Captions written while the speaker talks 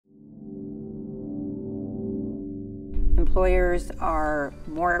Employers are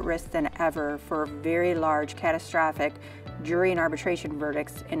more at risk than ever for very large, catastrophic jury and arbitration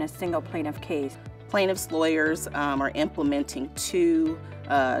verdicts in a single plaintiff case. Plaintiffs' lawyers are implementing two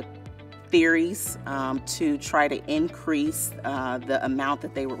theories to try to increase the amount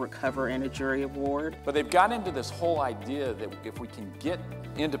that they would recover in a jury award. But they've got into this whole idea that if we can get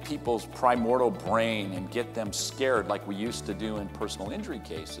into people's primordial brain and get them scared like we used to do in personal injury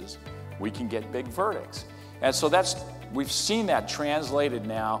cases, we can get big verdicts. And so we've seen that translated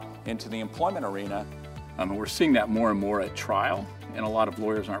now into the employment arena. And we're seeing that more and more at trial, and a lot of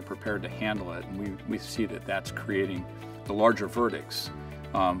lawyers aren't prepared to handle it. And we see that that's creating the larger verdicts,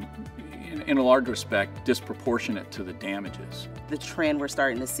 in a large respect, disproportionate to the damages. The trend we're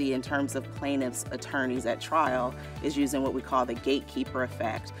starting to see in terms of plaintiffs' attorneys at trial is using what we call the gatekeeper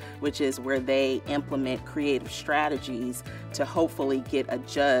effect, which is where they implement creative strategies to hopefully get a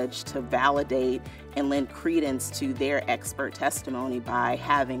judge to validate and lend credence to their expert testimony by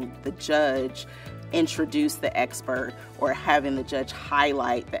having the judge introduce the expert or having the judge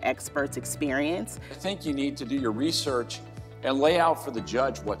highlight the expert's experience. I think you need to do your research and lay out for the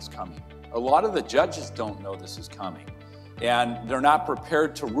judge what's coming. A lot of the judges don't know this is coming, and they're not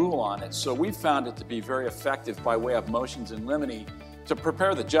prepared to rule on it. So we found it to be very effective by way of motions in limine to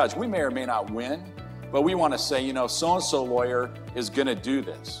prepare the judge. We may or may not win, but we want to say, you know, so-and-so lawyer is going to do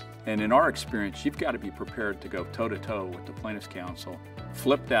this. And in our experience, you've got to be prepared to go toe-to-toe with the plaintiff's counsel,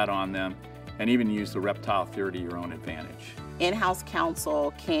 flip that on them, and even use the reptile theory to your own advantage. In-house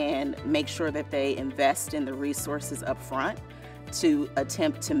counsel can make sure that they invest in the resources up front to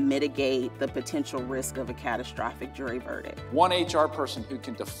attempt to mitigate the potential risk of a catastrophic jury verdict. One HR person who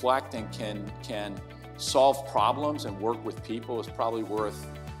can deflect and can solve problems and work with people is probably worth,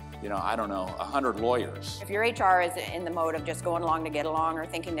 you know, I don't know, 100 lawyers. If your HR is in the mode of just going along to get along or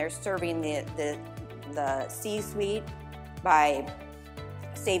thinking they're serving the C-suite by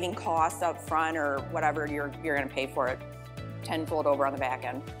saving costs up front or whatever, you're going to pay for it tenfold over on the back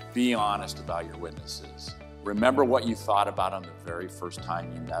end. Be honest about your witnesses. Remember what you thought about them the very first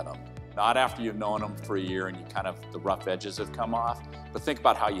time you met them. Not after you've known them for a year and the rough edges have come off, but think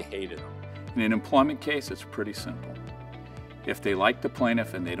about how you hated them. In an employment case, it's pretty simple. If they like the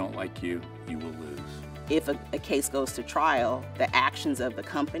plaintiff and they don't like you, you will lose. If a case goes to trial, the actions of the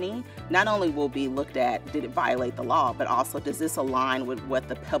company not only will be looked at, did it violate the law, but also does this align with what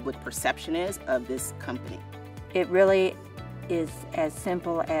the public perception is of this company? It really is as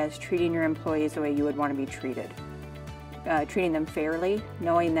simple as treating your employees the way you would want to be treated. Treating them fairly,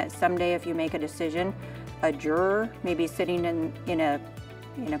 knowing that someday if you make a decision, a juror may be sitting in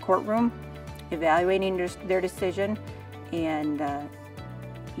a courtroom evaluating their decision, and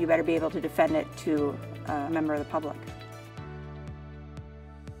you better be able to defend it to a member of the public.